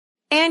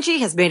Angie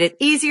has made it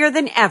easier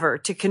than ever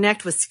to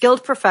connect with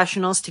skilled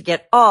professionals to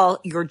get all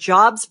your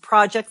jobs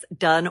projects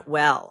done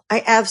well.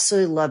 I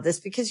absolutely love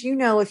this because,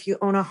 if you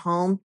own a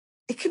home,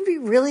 it can be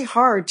really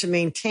hard to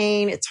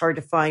maintain. It's hard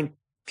to find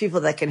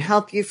people that can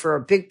help you for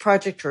a big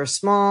project or a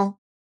small.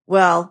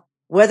 Well,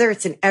 whether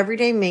it's in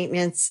everyday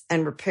maintenance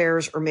and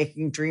repairs or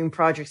making dream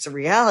projects a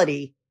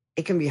reality,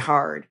 it can be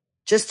hard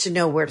just to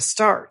know where to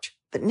start.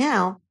 But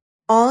now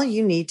all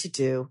you need to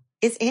do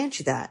is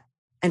Angie that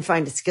and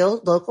find a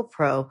skilled local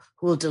pro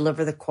who will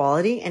deliver the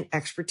quality and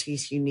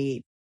expertise you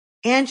need.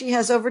 Angie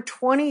has over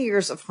 20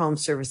 years of home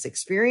service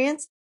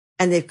experience,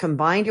 and they've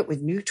combined it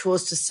with new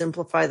tools to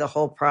simplify the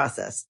whole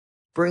process.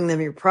 Bring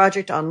them your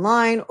project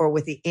online or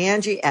with the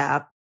Angie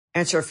app,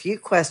 answer a few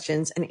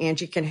questions, and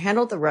Angie can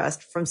handle the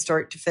rest from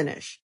start to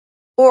finish.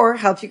 Or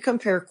help you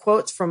compare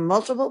quotes from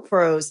multiple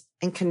pros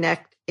and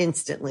connect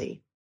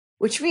instantly,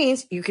 which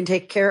means you can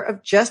take care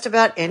of just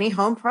about any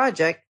home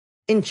project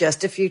in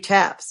just a few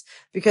taps.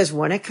 Because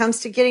when it comes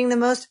to getting the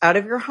most out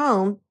of your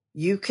home,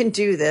 you can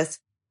do this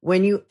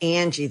when you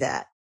Angie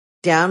that.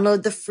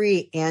 Download the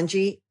free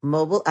Angie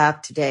mobile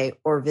app today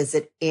or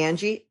visit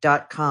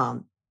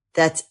Angie.com.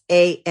 That's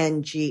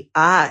ANGI.com.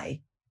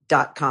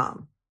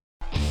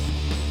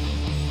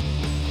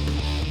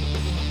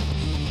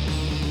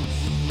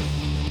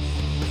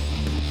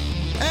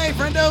 Hey,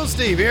 friendo,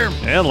 Steve here.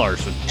 And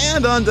Larson.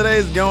 And on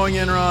today's Going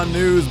In Raw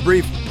News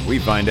Brief, we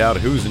find out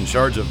who's in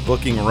charge of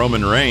booking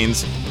Roman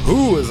Reigns,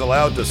 who is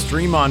allowed to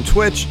stream on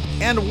Twitch,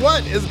 and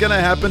what is going to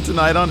happen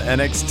tonight on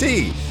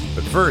NXT.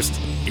 But first,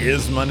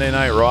 is Monday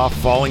Night Raw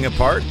falling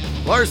apart?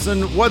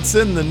 Larson, what's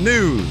in the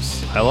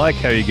news? I like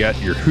how you got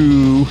your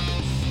who,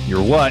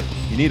 your what.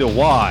 You need a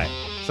why.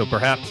 So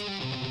perhaps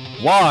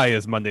why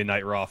is Monday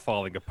Night Raw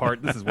falling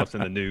apart? This is what's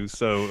in the news.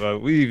 So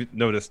we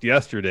noticed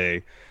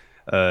yesterday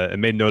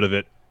and made note of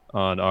it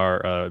on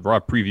our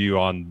Raw preview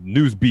on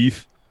News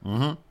Beef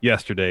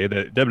yesterday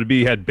that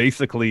WWE had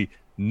basically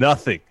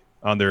nothing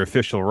on their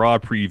official Raw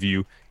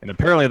preview, and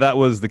apparently that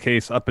was the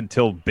case up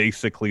until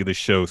basically the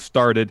show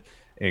started.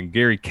 And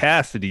Gary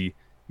Cassidy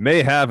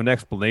may have an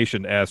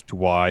explanation as to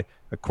why.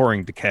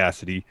 According to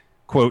Cassidy,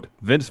 quote,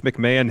 Vince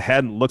McMahon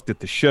hadn't looked at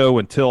the show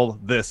until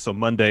so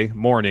Monday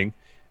morning,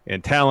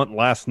 and talent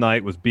last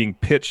night was being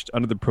pitched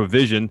under the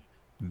provision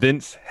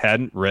Vince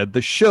hadn't read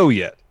the show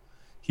yet.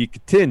 He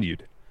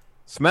continued,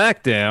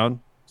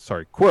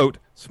 quote,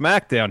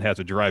 SmackDown has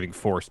a driving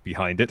force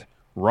behind it.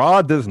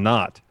 Raw does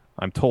not.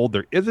 I'm told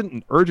there isn't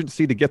an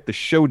urgency to get the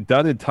show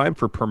done in time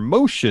for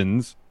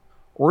promotions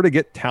or to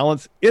get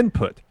talent's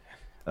input.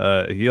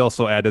 He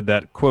also added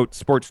that, quote,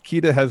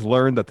 Sportskeeda has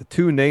learned that the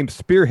two names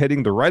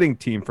spearheading the writing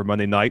team for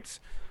Monday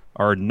nights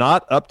are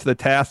not up to the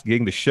task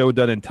getting the show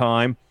done in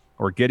time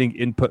or getting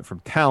input from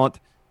talent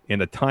in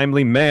a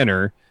timely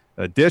manner.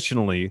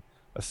 Additionally,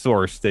 a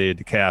source stated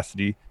to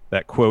Cassidy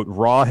that, quote,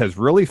 Raw has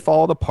really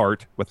fallen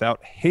apart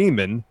without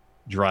Heyman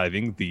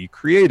driving the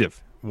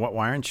creative.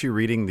 Why aren't you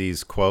reading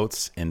these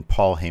quotes in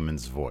Paul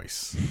Heyman's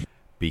voice?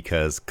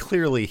 Because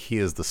clearly he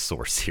is the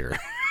source here.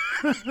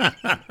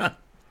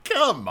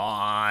 Come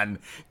on.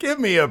 Give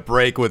me a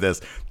break with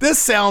this. This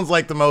sounds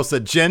like the most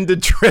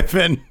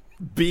agenda-driven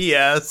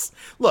BS.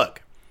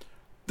 Look,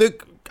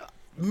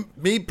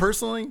 me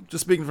personally,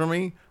 just speaking for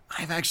me,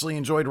 I've actually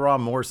enjoyed Raw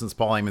more since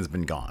Paul Heyman's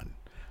been gone.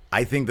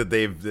 I think that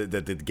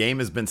that the game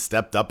has been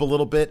stepped up a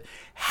little bit.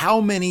 How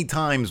many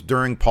times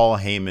during Paul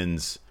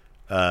Heyman's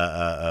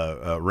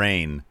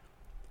reign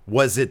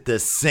was it the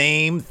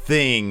same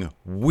thing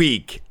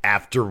week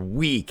after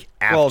week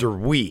after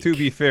week? To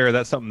be fair,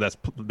 that's something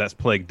that's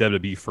plagued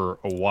WWE for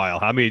a while.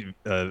 How many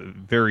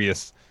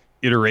various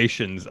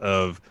iterations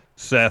of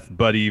Seth,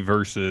 Buddy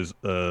versus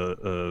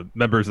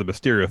members of the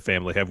Mysterio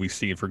family have we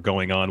seen for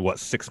going on,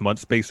 6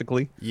 months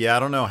basically? Yeah, I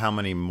don't know how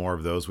many more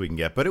of those we can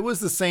get, but it was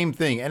the same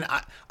thing. And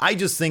I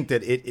just think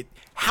that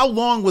how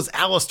long was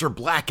Aleister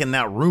Black in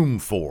that room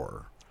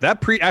for?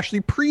 That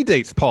actually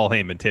predates Paul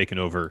Heyman taking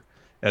over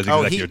as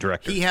executive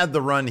director. He had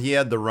the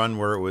run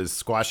where it was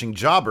squashing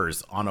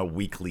jobbers on a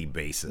weekly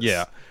basis.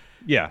 Yeah.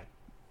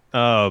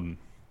 I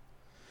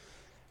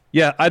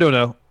don't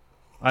know.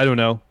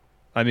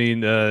 I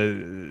mean,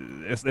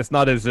 it's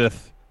not as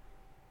if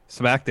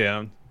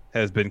SmackDown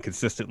has been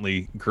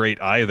consistently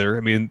great either.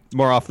 I mean,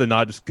 more often than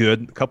not, just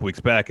good. A couple weeks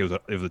back, it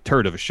was a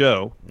turd of a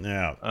show.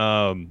 Yeah.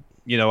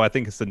 I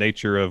think it's the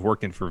nature of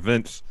working for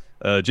Vince.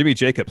 Jimmy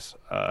Jacobs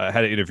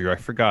had an interview. I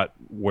forgot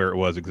where it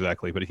was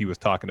exactly, but he was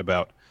talking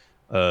about,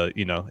 and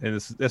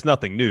it's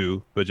nothing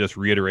new, but just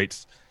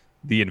reiterates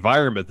the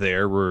environment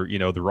there where,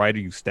 the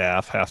writing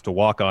staff has to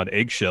walk on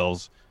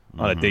eggshells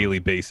on a daily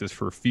basis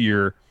for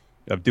fear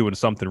of doing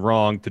something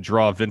wrong to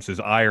draw Vince's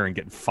ire and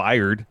getting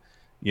fired.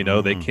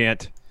 They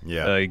can't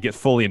get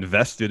fully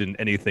invested in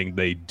anything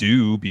they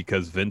do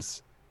because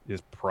Vince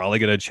is probably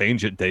going to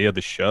change it day of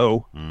the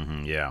show.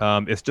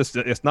 It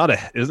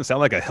doesn't sound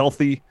like a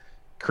healthy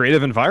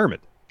creative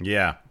environment.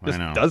 Yeah, just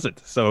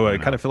doesn't. So I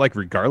kind of feel like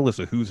regardless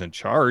of who's in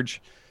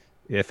charge,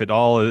 if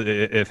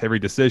every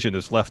decision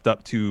is left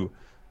up to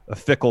a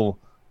fickle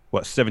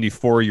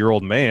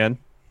 74-year-old man,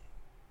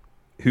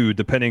 who,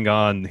 depending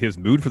on his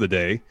mood for the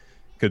day,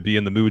 could be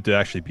in the mood to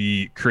actually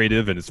be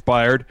creative and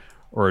inspired,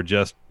 or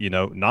just,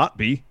 not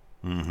be.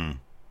 Mm-hmm.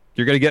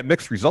 You're going to get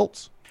mixed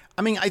results.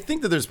 I mean, I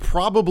think that there's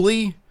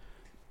probably,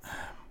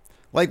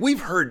 like,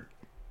 we've heard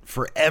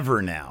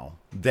forever now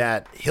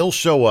that he'll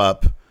show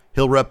up,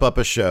 he'll rep up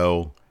a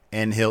show,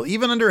 and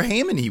even under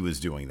Heyman, he was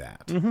doing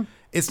that. Mm-hmm.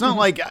 It's not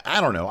like, I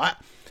don't know.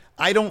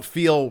 I don't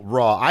feel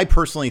Raw. I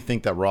personally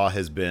think that Raw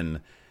has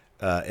been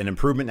an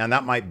improvement. Now,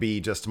 that might be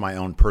just my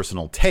own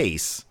personal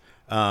taste.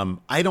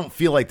 I don't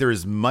feel like there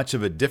is much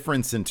of a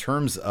difference in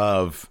terms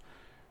of,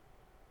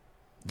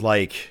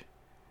 like,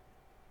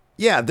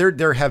 yeah,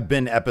 there have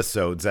been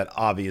episodes that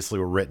obviously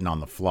were written on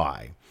the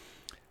fly.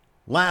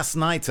 Last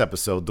night's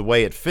episode, the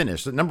way it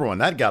finished, number one,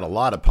 that got a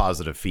lot of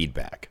positive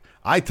feedback.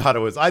 I thought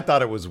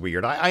it was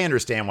weird. I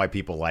understand why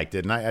people liked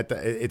it, and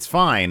it's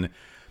fine.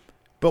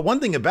 But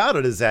one thing about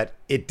it is that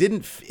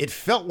it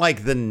felt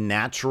like the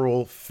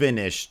natural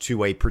finish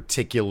to a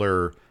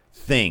particular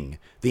thing.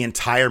 The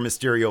entire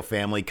Mysterio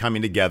family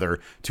coming together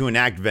to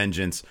enact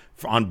vengeance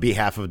on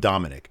behalf of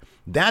Dominic.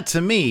 That,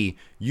 to me,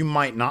 you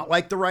might not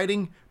like the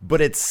writing, but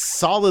it's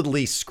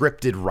solidly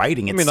scripted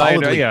writing. It's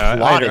solidly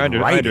plotted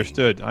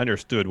writing. I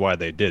understood why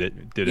they did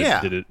it. Did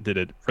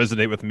it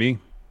resonate with me?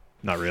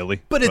 Not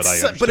really. But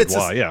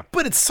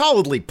it's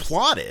solidly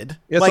plotted.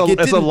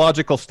 It's a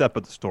logical step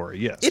of the story.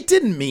 Yes. It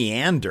didn't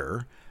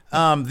meander.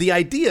 The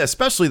idea,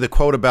 especially the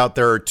quote about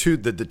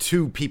the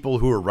two people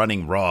who are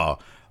running Raw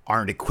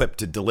aren't equipped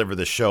to deliver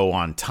the show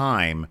on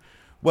time.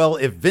 Well,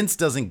 if Vince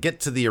doesn't get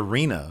to the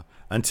arena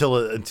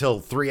until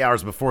 3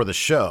 hours before the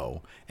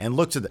show and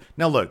looks at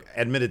now look,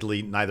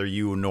 admittedly, neither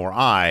you nor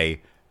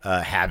I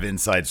have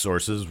inside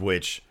sources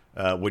which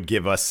would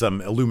give us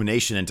some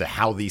illumination into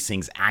how these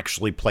things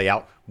actually play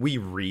out. We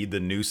read the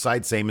news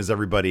side same as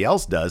everybody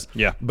else does.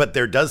 Yeah. But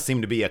there does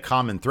seem to be a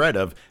common thread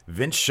of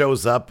Vince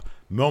shows up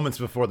moments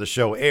before the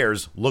show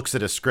airs, looks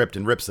at a script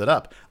and rips it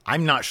up.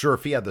 I'm not sure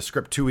if he had the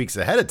script 2 weeks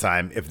ahead of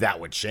time, if that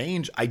would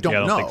change. I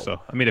don't know. Think so.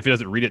 I mean, if he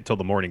doesn't read it till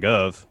the morning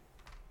of,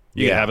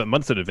 you can have it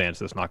months in advance.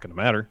 That's not going to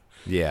matter.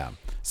 Yeah.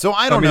 So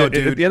I don't know,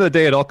 dude. At the end of the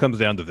day, it all comes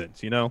down to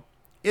Vince,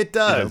 It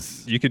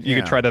does. You could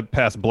try to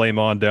pass blame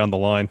on down the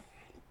line,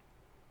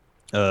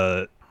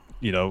 to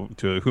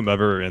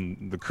whomever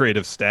and the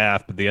creative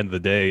staff. But at the end of the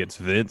day, it's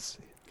Vince.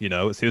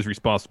 It's his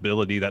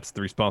responsibility. That's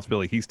the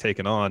responsibility he's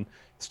taken on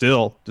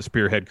still to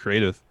spearhead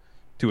creative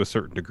to a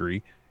certain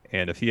degree.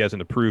 And if he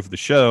hasn't approved the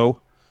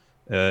show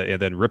and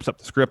then rips up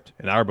the script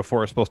an hour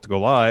before it's supposed to go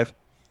live,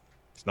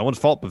 it's no one's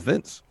fault but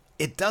Vince.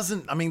 It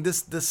doesn't, I mean,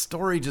 this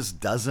story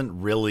just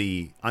doesn't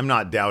really, I'm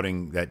not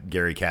doubting that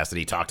Gary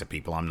Cassidy talked to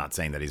people. I'm not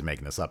saying that he's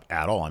making this up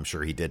at all. I'm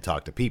sure he did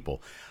talk to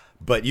people.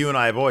 But you and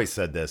I have always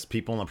said this,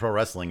 people in the pro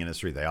wrestling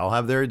industry, they all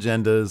have their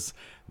agendas,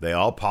 they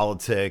all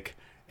politic,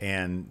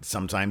 and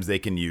sometimes they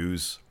can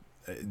use,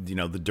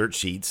 the dirt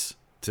sheets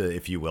to,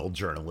 if you will,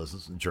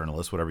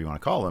 journalists, whatever you want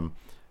to call them,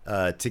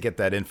 to get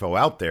that info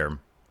out there.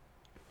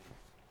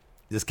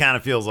 This kind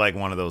of feels like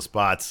one of those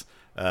spots.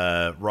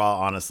 Raw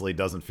honestly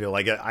doesn't feel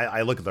like it.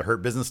 I look at the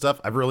Hurt Business stuff.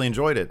 I've really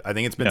enjoyed it. I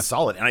think it's been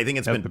solid, and I think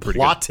it's been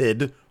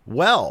plotted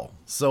well.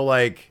 So,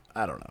 I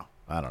don't know.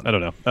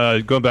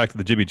 Going back to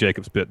the Jimmy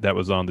Jacobs bit, that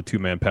was on the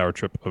 2-Man Power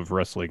Trip of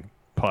Wrestling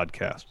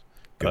podcast.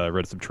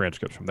 Read some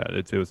transcripts from that.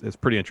 It's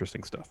pretty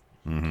interesting stuff.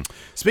 Mm-hmm.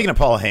 Speaking of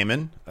Paul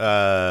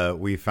Heyman,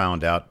 we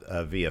found out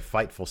via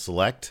Fightful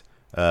Select,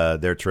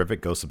 they're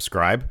terrific. Go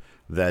subscribe.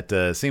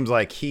 That seems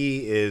like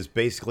he is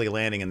basically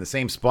landing in the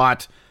same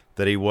spot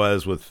that he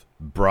was with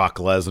Brock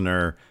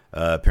Lesnar,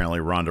 apparently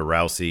Ronda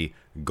Rousey,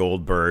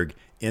 Goldberg,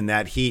 in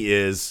that he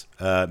is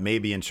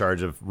maybe in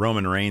charge of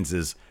Roman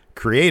Reigns'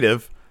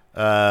 creative.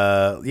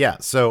 So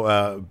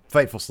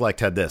Fightful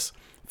Select had this.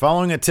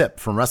 Following a tip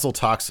from Wrestle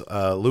Talk's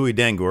Louis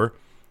Dangour,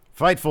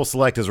 Fightful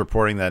Select is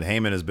reporting that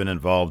Heyman has been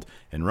involved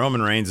in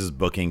Roman Reigns'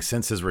 booking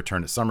since his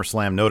return at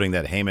SummerSlam, noting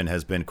that Heyman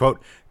has been,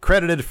 quote,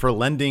 credited for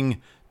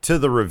lending to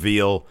the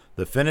reveal,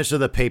 the finish of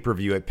the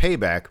pay-per-view at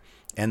Payback,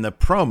 and the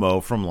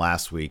promo from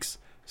last week's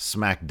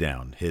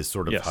SmackDown, his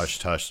sort of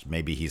hush-hush,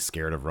 maybe he's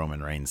scared of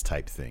Roman Reigns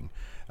type thing.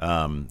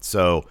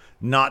 So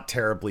not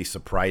terribly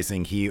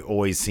surprising. He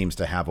always seems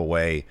to have a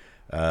way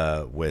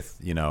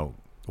with,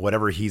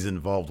 whatever he's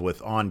involved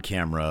with on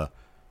camera,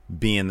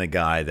 being the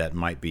guy that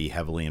might be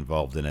heavily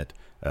involved in it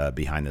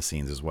behind the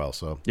scenes as well.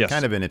 So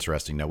kind of an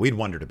interesting note. We'd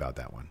wondered about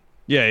that one.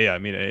 Yeah. I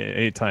mean,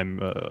 anytime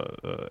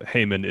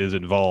Heyman is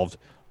involved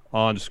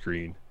on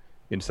screen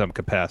in some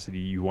capacity,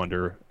 you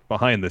wonder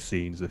behind the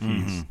scenes if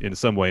he's in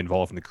some way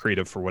involved in the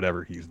creative for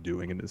whatever he's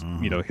doing. And this,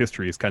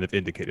 history has kind of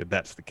indicated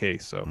that's the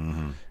case. So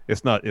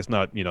it's not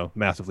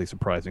massively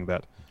surprising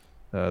that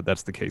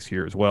that's the case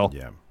here as well.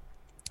 Yeah.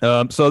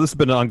 So this has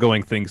been an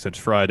ongoing thing since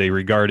Friday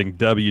regarding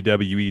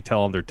WWE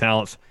telling their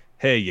talents,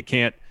 hey, you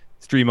can't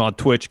stream on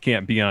Twitch,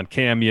 can't be on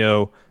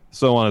Cameo,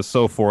 so on and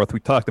so forth. We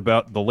talked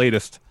about the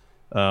latest,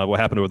 what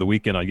happened over the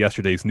weekend on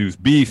yesterday's News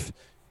Beef,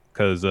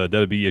 because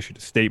WWE issued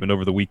a statement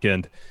over the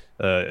weekend,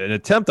 an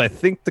attempt, I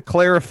think, to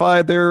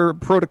clarify their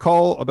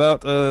protocol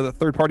about the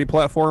third-party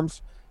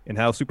platforms and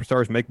how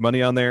superstars make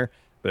money on there.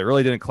 but it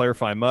really didn't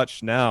clarify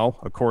much. Now,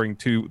 according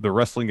to the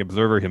Wrestling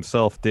Observer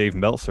himself, Dave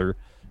Meltzer,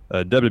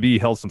 WWE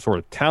held some sort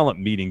of talent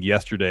meeting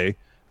yesterday,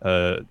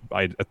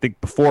 I think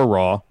before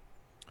Raw,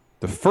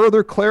 to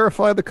further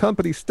clarify the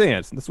company's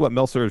stance. And this is what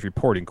Meltzer is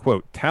reporting,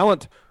 quote,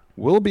 talent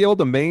will be able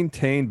to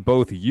maintain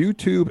both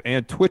YouTube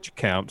and Twitch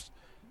accounts,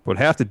 but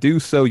have to do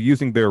so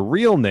using their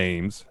real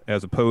names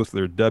as opposed to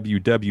their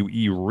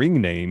WWE ring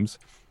names.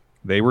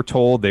 They were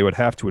told they would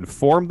have to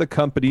inform the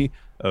company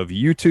of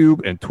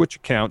YouTube and Twitch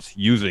accounts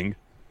using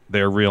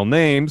their real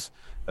names.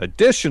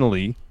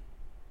 Additionally,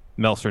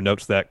 Meltzer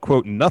notes that,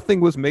 quote,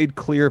 nothing was made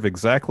clear of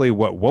exactly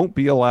what won't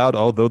be allowed,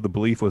 although the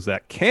belief was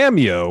that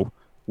Cameo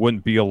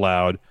wouldn't be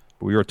allowed.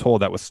 But we were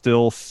told that was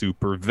still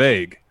super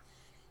vague.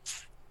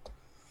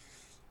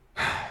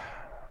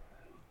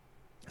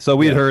 So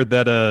we had heard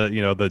that,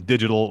 the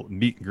digital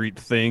meet and greet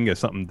thing is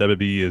something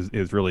WWE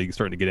is really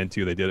starting to get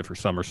into. They did it for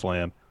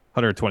SummerSlam,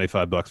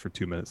 $125 for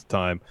 2 minutes of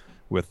time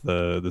with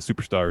the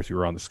superstars who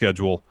were on the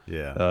schedule.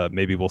 Yeah.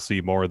 Maybe we'll see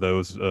more of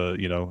those,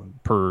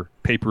 per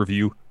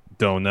pay-per-view.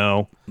 Don't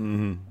know.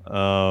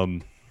 Mm-hmm.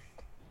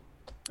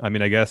 I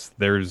mean, I guess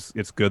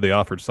it's good they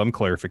offered some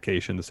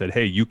clarification that said,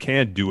 hey, you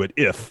can do it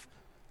if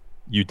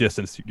you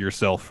distance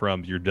yourself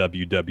from your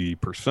WWE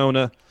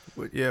persona.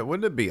 Yeah,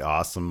 wouldn't it be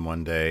awesome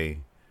one day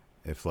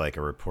if like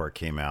a report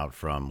came out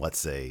from, let's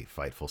say,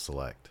 Fightful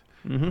Select,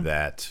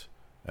 that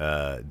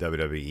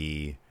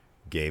WWE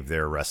gave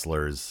their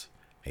wrestlers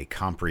a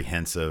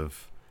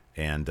comprehensive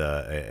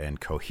and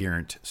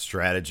coherent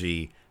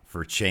strategy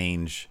for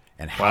change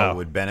and how it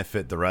would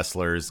benefit the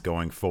wrestlers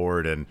going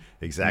forward and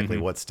exactly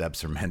what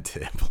steps are meant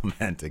to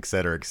implement, et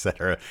cetera,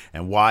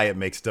 and why it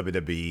makes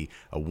WWE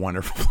a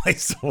wonderful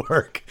place to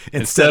work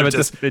instead of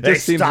just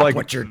seems stop like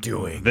what you're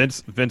doing.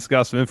 Vince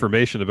got some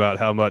information about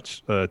how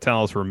much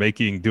talents were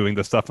making doing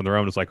this stuff on their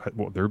own. It's like,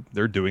 well,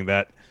 they're doing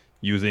that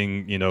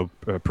using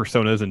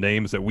personas and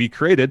names that we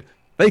created.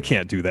 They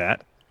can't do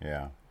that.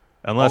 Yeah.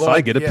 Unless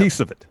I get a piece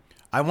of it.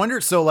 I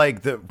wonder, so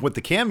like with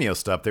the Cameo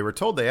stuff, they were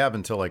told they have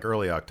until like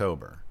early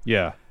October.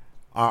 Yeah.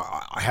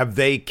 Have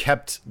they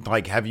kept,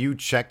 have you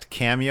checked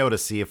Cameo to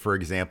see if, for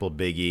example,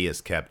 Big E has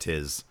kept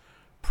his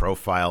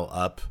profile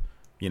up,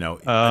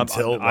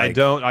 until I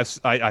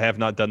have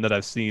not done that.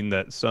 I've seen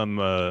that some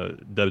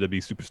WWE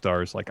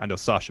superstars, like I know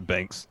Sasha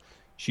Banks,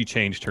 she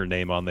changed her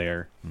name on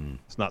there.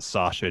 It's not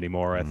Sasha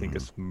anymore. I think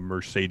it's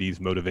Mercedes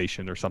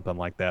Motivation or something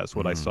like that. That's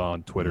what I saw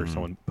on Twitter.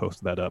 Someone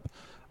posted that up.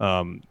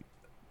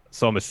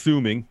 So I'm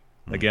assuming,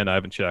 again, I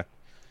haven't checked,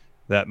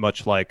 that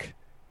much like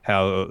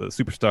how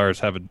superstars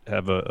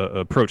have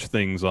approached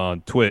things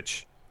on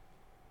Twitch,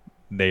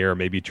 they are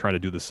maybe trying to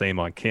do the same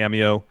on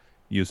Cameo,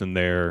 using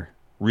their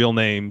real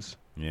names.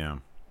 Yeah.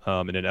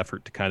 In an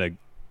effort to kind of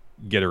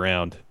get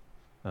around,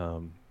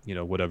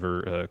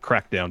 whatever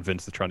crackdown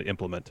Vince is trying to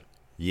implement.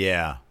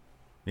 Yeah.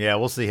 Yeah,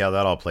 we'll see how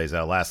that all plays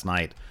out. Last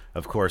night,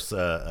 of course,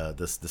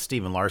 the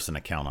Steven Larson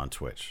account on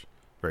Twitch,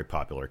 very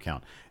popular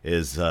account,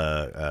 is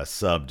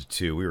subbed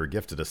to, we were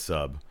gifted a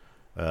sub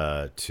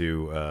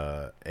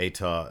to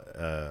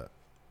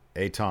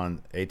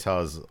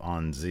Ataz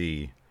on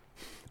Z,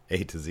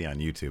 A to Z on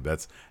YouTube.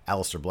 That's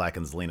Aleister Black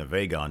and Zelina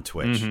Vega on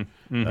Twitch. And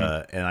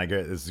I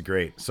get, this is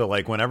great. So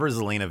like whenever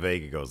Zelina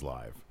Vega goes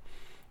live,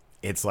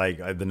 it's like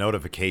the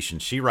notification,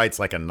 she writes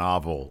like a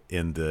novel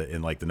in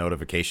like the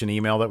notification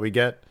email that we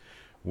get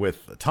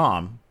with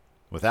Tom,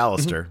 with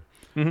Aleister.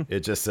 It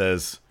just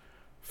says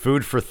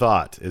 "Food for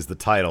Thought" is the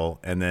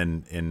title, and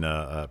then in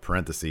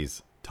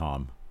parentheses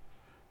Tom.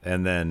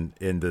 And then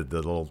in the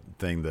little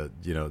thing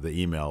that, the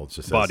email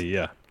just says body,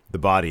 yeah. The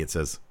body, it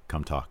says,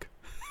 "Come talk."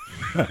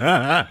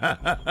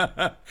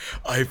 I've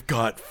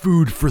got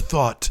food for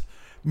thought.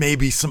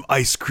 Maybe some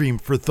ice cream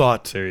for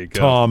thought. There you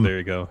go. Tom, there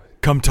you go.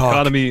 Come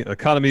talk.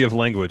 Economy of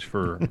language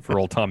for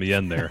old Tommy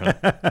N there.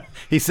 Huh?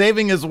 He's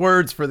saving his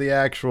words for the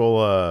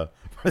actual.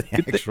 You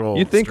think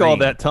stream. all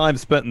that time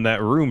spent in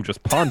that room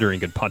just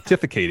pondering and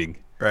pontificating,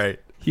 right?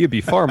 He'd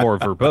be far more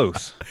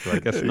verbose, but I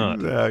guess not.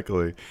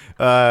 Exactly.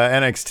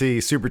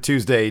 NXT Super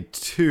Tuesday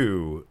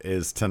 2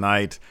 is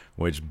tonight,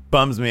 which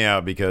bums me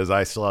out because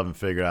I still haven't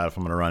figured out if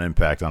I'm going to run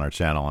Impact on our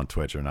channel on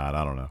Twitch or not.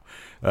 I don't know.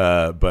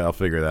 But I'll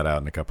figure that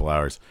out in a couple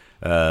hours.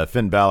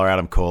 Finn Balor,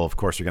 Adam Cole, of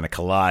course, are going to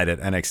collide at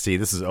NXT.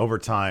 This is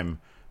overtime.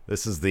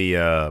 This is the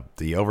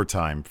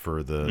overtime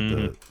for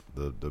the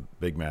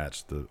big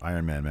match, the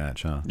Iron Man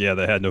match, huh? Yeah,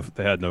 they had no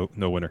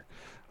winner.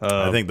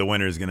 I think the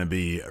winner is going to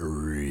be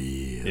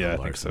Rhea. Yeah, I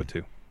think so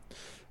too.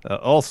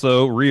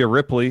 Also, Rhea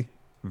Ripley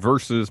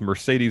versus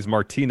Mercedes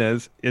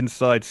Martinez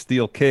inside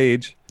steel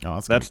cage. Oh,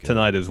 that's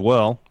tonight as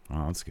well.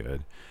 Oh, that's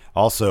good.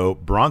 Also,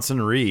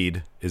 Bronson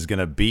Reed is going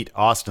to beat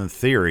Austin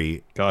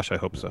Theory. Gosh, I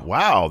hope so.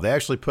 Wow, they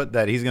actually put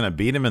that he's going to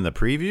beat him in the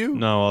preview?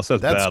 No, it says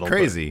that's battle. That's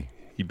crazy.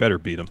 He better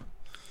beat him.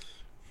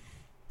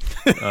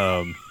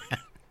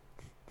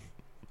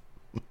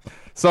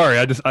 Sorry,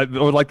 I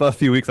like the last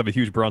few weeks, I'm a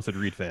huge Bronson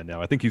Reed fan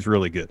now. I think he's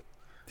really good.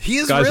 He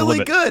is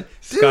really good.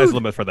 Dude, sky's the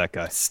limit for that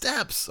guy.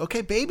 Steps.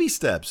 Okay, baby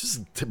steps.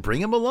 Just to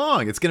bring him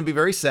along. It's going to be a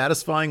very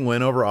satisfying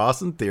win over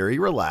Austin Theory.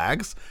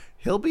 Relax.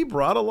 He'll be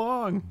brought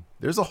along.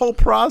 There's a whole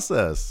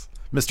process.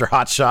 Mr.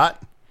 Hotshot.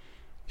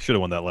 Should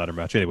have won that ladder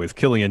match. Anyways,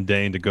 Killian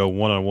Dane to go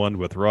one-on-one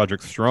with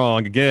Roderick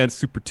Strong again.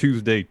 Super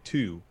Tuesday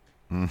 2.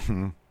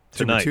 Mm-hmm.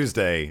 Super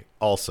Tuesday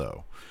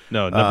also.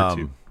 No,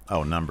 number 2.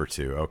 Oh, number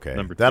 2. Okay.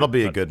 That'll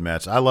be a good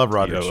match. I love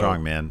Roderick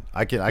Strong, man.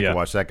 I can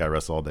watch that guy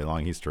wrestle all day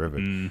long. He's terrific.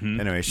 Mm-hmm.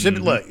 Anyway,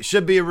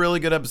 should be a really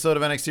good episode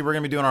of NXT. We're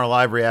going to be doing our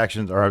live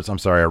reactions, or I'm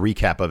sorry, a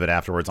recap of it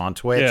afterwards on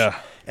Twitch. Yeah.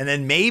 And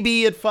then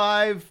maybe at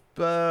 5,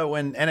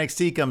 when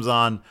NXT comes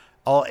on,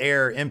 I'll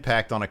air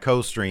Impact on a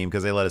co-stream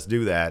because they let us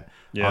do that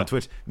on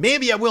Twitch.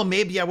 Maybe I will,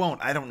 maybe I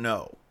won't. I don't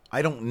know.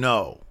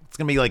 It's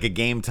going to be like a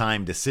game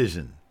time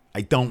decision.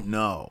 I don't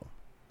know.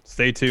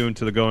 Stay tuned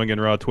to the Going In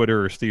Raw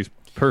Twitter or Steve's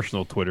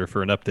personal Twitter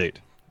for an update.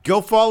 Go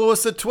follow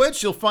us at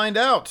Twitch. You'll find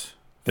out.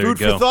 Food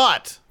for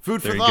thought.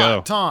 Food for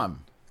thought.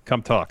 Tom.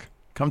 Come talk.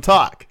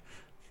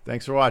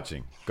 Thanks for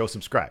watching. Go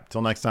subscribe.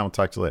 Till next time, we'll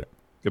talk to you later.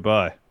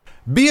 Goodbye.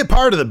 Be a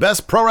part of the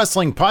best pro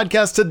wrestling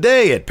podcast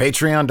today at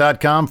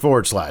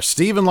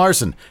patreon.com/Steven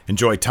Larson.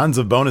 Enjoy tons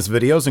of bonus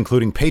videos,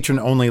 including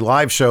patron-only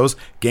live shows,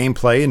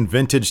 gameplay, and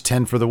vintage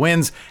 10 for the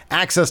wins,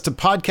 access to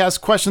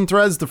podcast question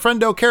threads, the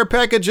Friendo Care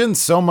Package, and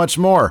so much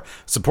more.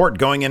 Support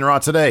Going In Raw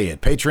today at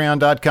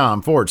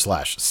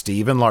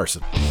patreon.com/Steven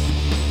Larson.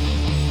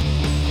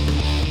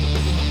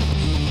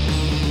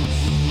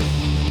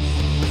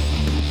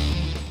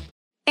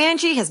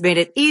 Angie has made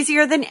it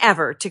easier than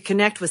ever to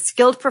connect with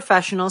skilled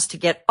professionals to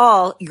get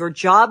all your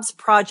jobs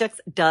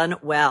projects done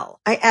well.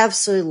 I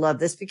absolutely love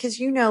this because,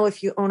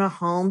 if you own a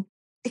home,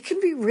 it can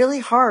be really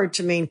hard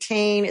to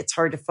maintain. It's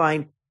hard to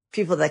find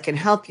people that can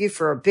help you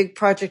for a big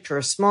project or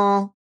a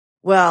small.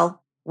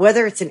 Well,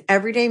 whether it's in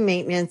everyday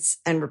maintenance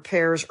and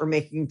repairs or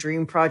making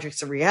dream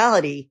projects a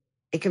reality,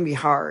 it can be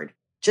hard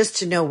just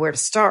to know where to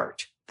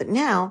start. But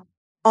now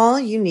all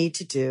you need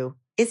to do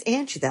is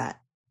Angie that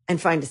and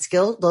find a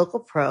skilled local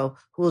pro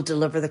who will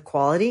deliver the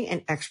quality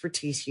and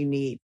expertise you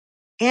need.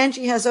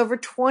 Angie has over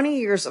 20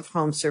 years of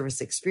home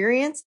service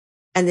experience,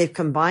 and they've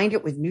combined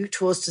it with new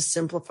tools to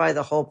simplify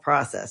the whole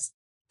process.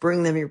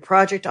 Bring them your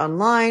project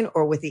online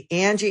or with the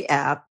Angie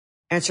app,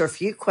 answer a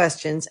few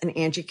questions, and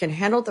Angie can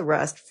handle the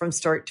rest from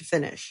start to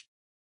finish.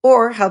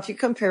 Or help you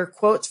compare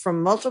quotes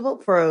from multiple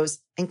pros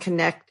and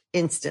connect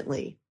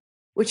instantly,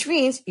 which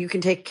means you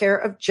can take care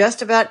of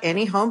just about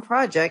any home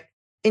project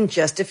in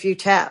just a few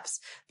taps.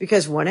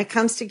 Because when it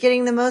comes to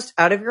getting the most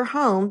out of your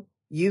home,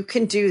 you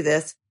can do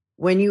this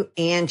when you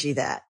Angie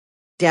that.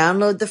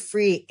 Download the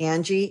free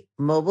Angie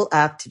mobile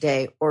app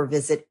today or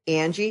visit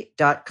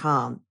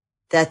Angie.com.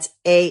 That's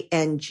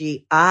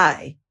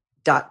ANGI.com.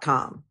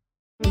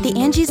 The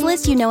Angie's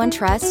List you know and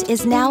trust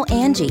is now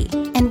Angie,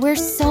 and we're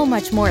so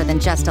much more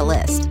than just a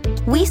list.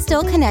 We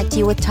still connect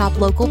you with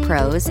top local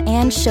pros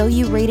and show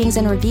you ratings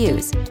and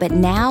reviews, but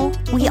now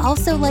we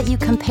also let you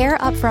compare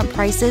upfront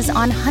prices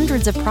on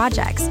hundreds of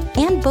projects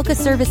and book a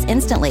service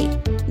instantly.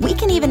 We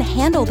can even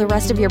handle the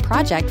rest of your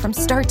project from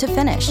start to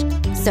finish.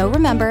 So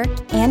remember,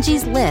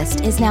 Angie's List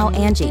is now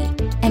Angie,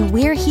 and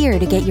we're here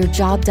to get your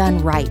job done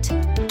right.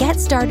 Get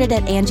started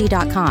at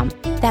Angie.com.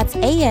 That's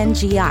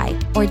ANGI,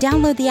 or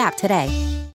download the app today.